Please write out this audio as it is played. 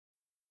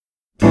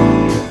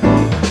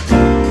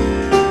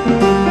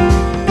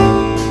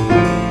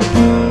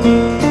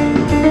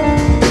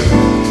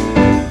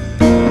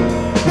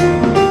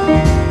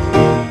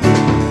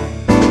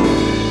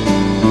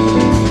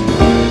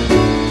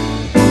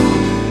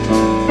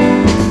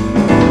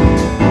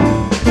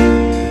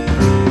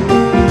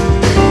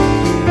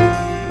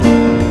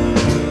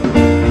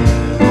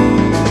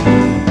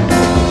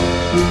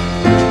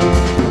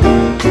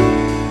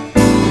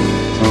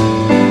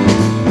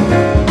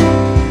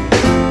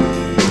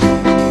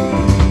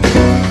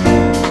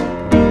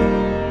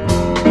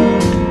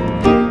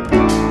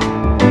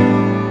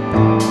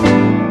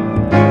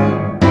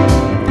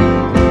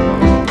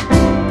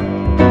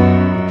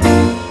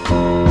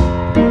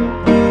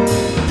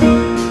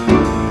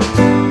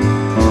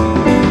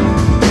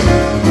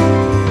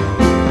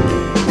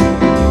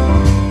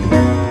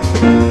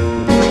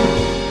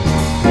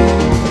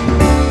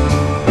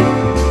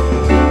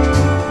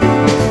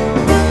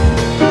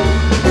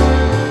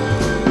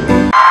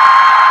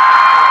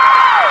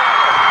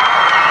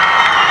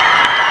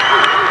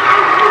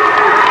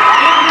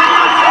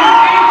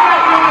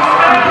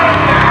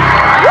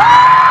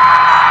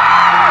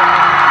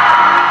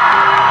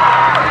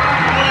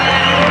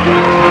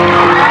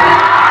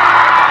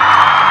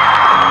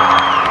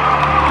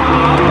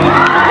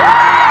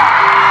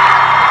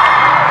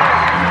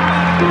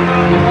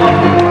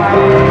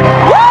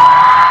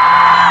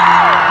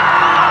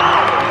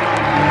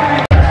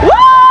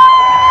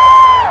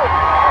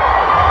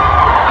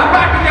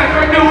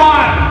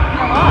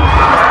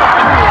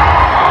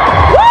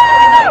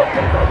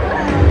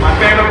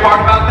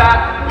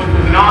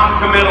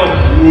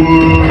Let's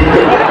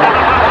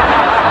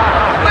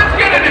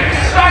get an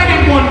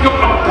exciting one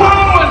going.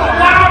 Whoa, as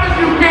loud as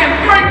you can.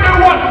 3,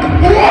 2, 1.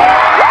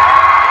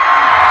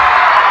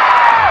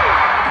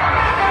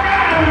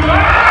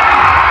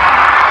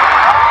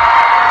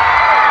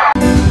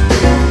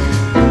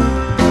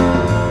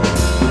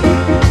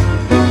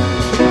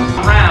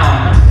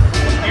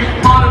 You've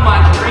haunted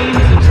my dreams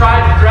and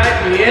tried to drag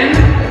me in.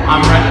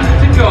 I'm ready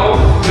to go,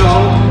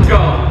 go, go.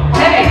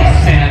 Hey,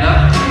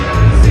 Santa.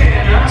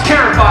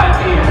 Terrified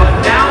me, but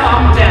now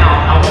I'm down.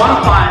 I want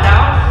to find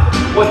out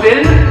what's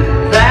in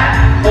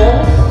that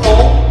hole.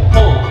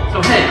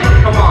 So hey,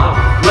 come on,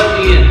 let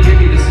me in. Give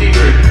me the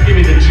secret. Give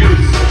me the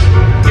juice.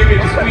 Give me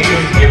the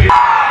squeeze. Give me.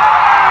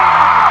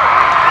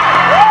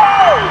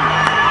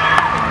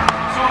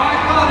 So I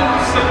thought it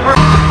was superb.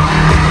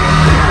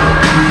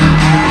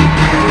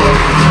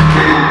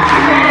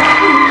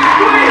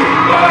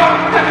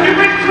 Have you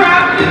been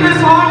trapped in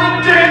this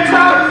haunted dance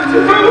house?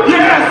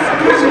 Yes,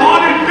 this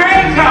haunted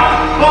dance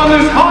house on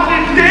this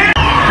haunted dance.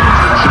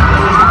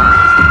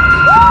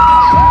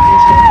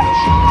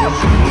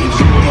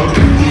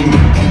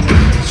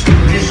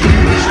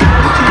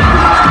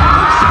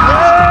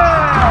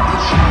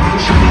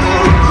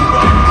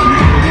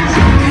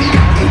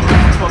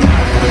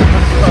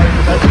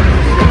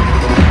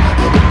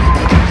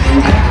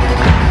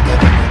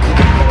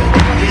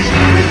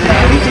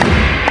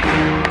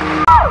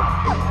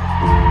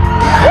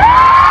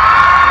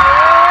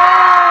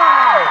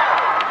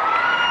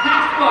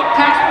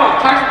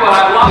 Textbook, I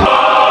love it.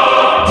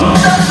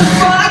 What the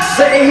fuck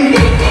say?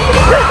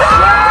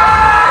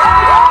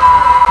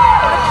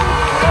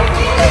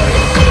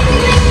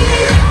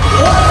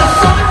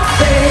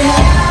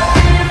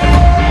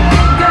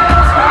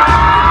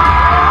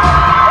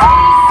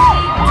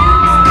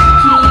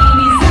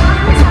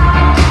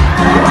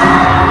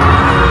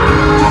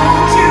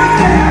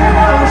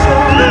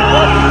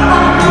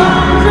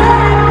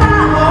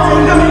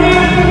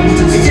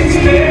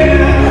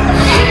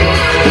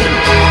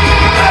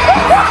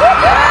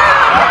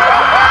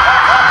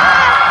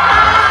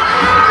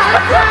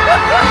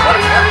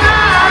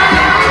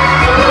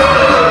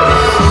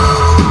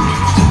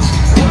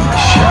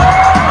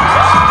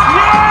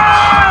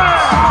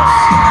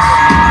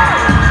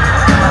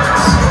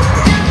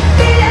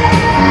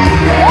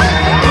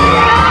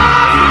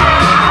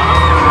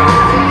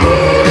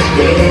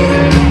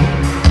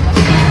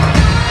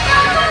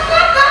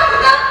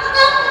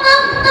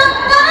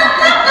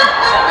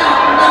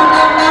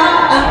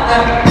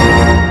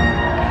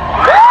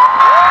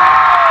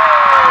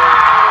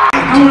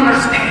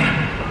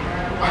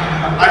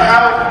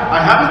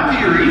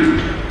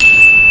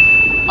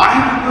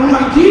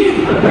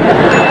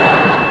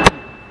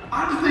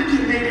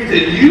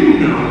 That you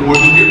know more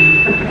than you.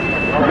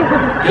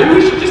 Maybe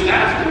we should just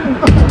ask him.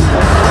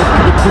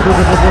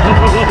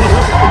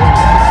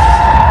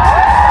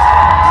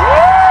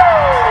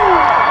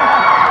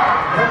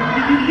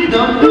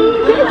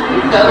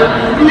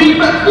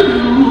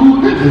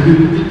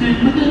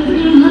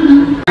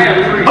 I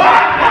have 3. What?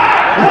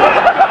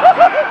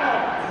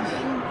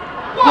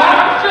 I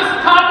was just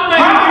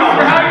complimenting you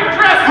for how you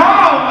dress.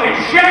 Holy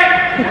shit!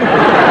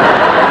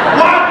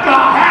 What the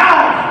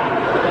hell?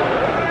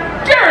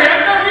 Jerry,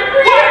 I've known you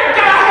for years. What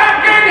the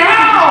heckin'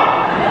 hell?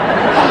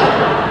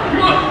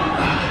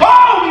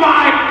 Oh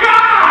my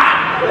God!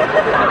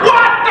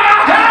 What the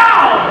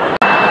hell?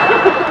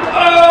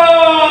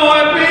 Oh,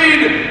 I mean,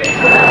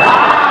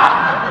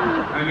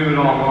 I knew it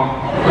all along.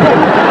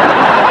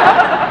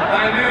 I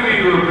knew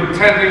you were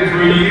pretending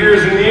for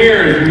years and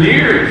years and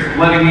years,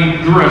 letting me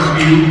dress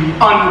you,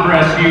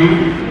 undress you,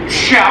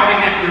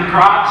 shouting at your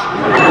crotch,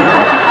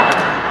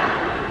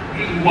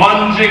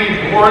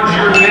 lunging towards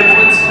your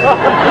nipples,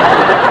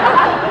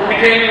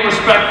 maintaining a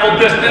respectful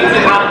distance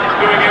and not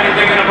doing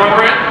anything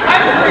inappropriate. I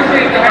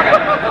appreciate the heck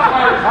out of it. That's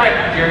why I respect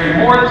you, Jerry.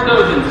 More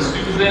than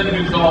Susan,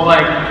 who's all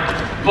like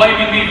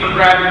blaming me for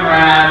grabbing her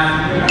ass,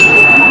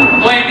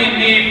 blaming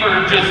me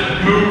for just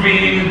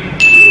moving.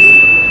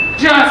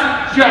 Just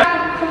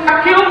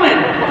human.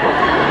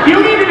 You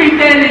need to be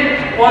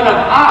dating one of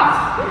us.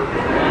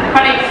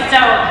 But he's so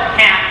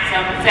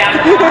handsome, Sam.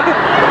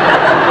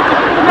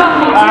 No,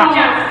 he's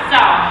just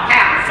so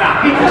handsome.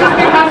 It's just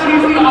because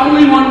he's the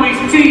only one we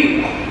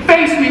see.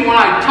 Face me when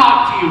I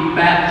talk to you,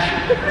 bitch.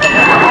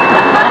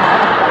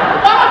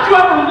 Why don't you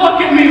ever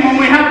look at me when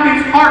we have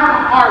these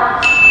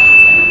heart-to-hearts?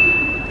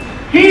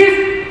 He's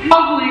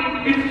ugly.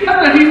 It's just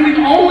that he's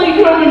the only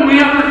human we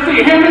ever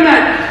see. Him and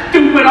that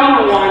stupid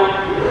other one.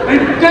 He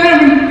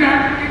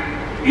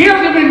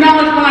doesn't even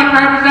acknowledge when I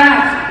grab his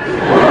ass.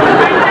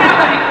 I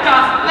know he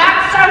doesn't.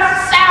 That's so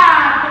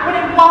sad. But when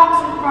he walks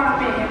in front of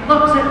me and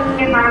looks at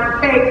me in my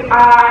big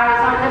eyes,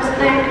 I just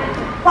think,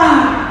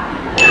 wow.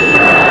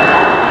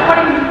 When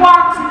he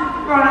walks in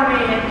front of me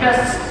and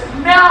just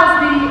smells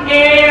the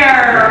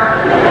air,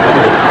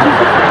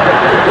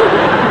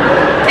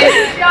 it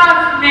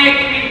just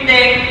makes me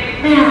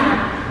think, man,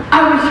 I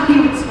wish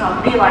he would smell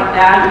me like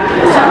that.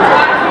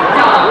 Sometimes he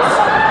does.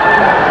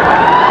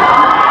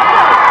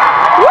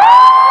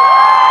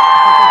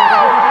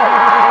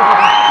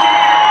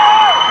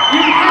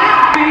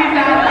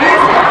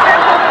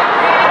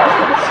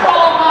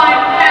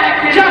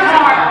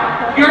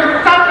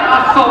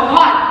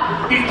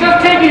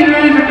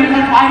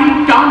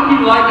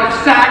 like a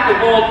sack of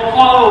old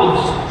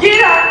clothes.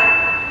 Yeah.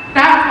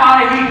 That's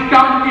why he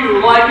dumped you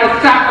like a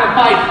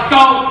sacrificed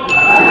goat.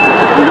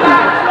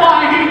 That's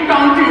why he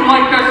dumped you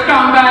like the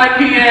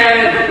scumbag he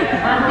is.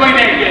 Perfectly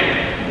naked.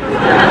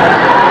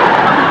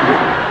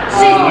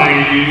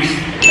 Ladies,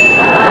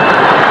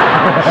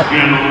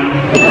 gentlemen,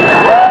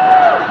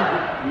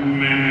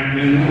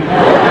 mannequin.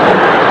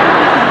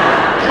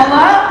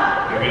 Hello?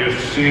 Have you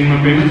just seen my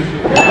penis?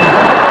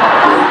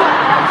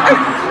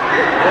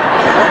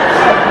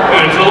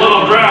 It's a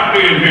little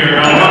drafty in here.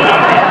 I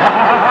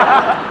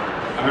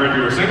heard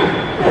you were single.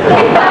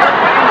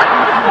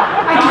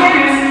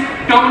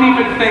 Don't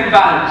even think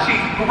about it.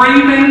 She's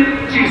grieving.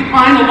 She's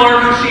trying to learn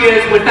who she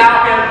is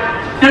without him.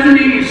 Doesn't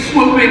mean he's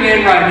swooping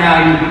in right now,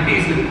 you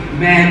piece of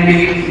man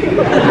meat.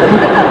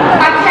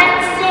 I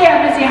can't see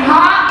him. Is he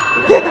hot?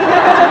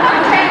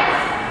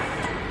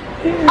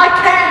 I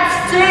can't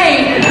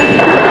see.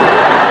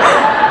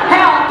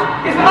 Help!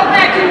 It's not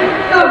making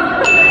move.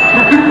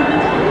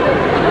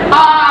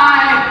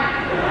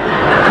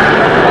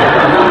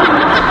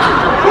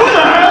 Who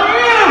the hell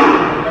are you?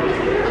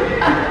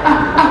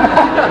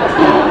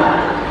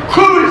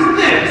 Who is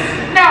this?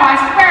 No, I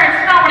swear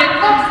it's not what it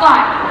looks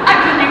like. I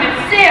couldn't even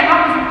see him. I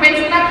wasn't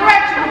facing that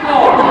direction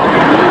before.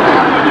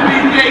 Happen to be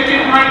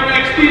naked right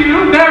next to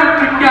you.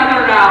 They're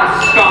together now,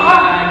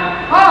 scumbag.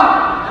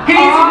 He's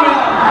with me.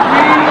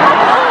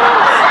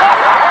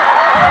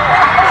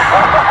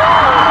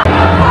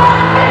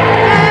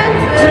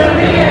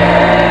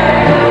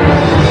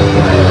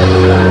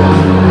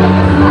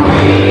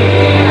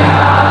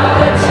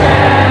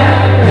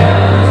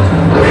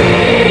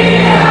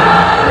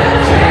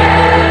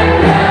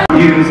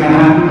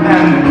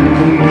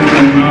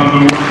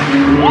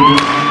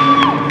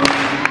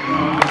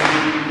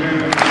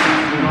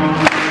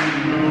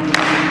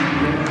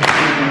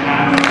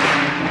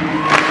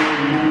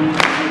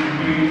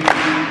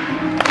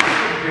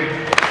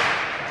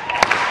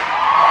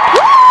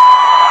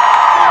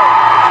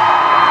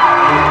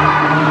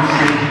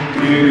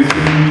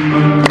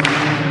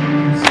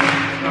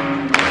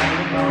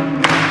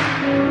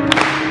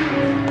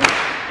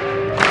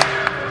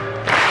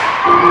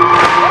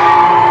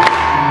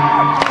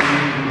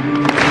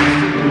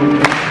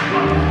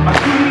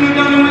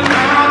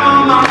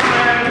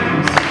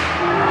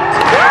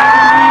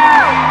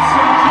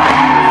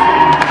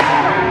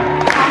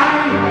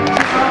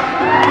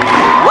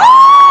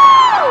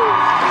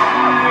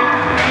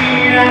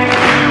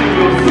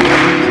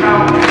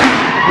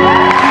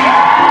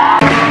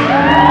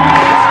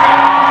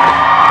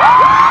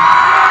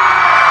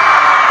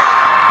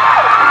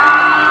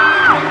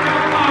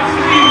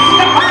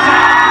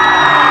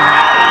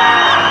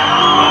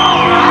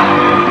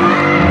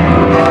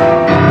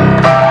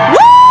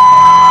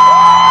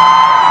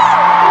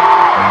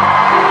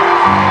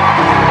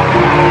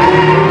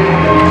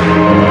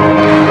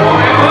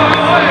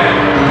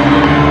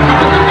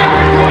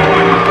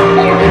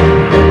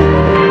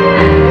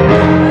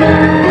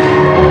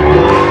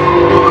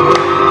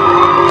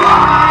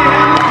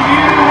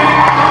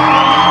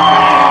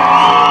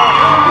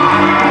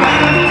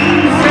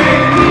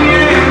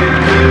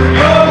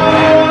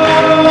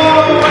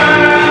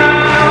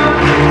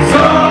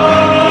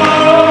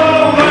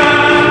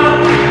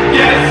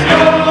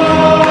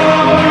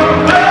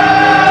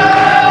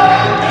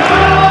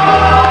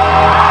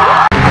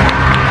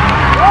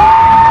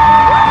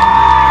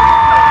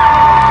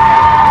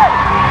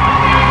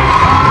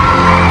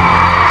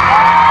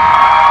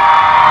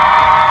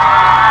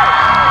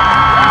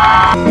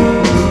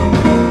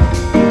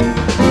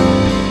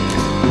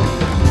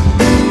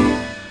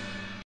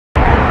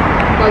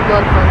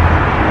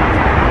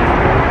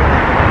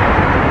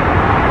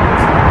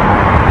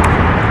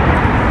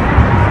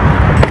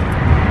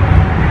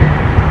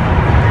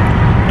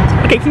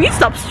 Okay, can you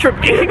stop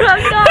stripping?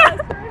 I'm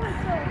not.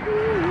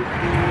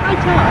 I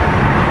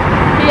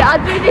can't. Yeah,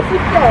 I'll do this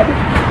instead.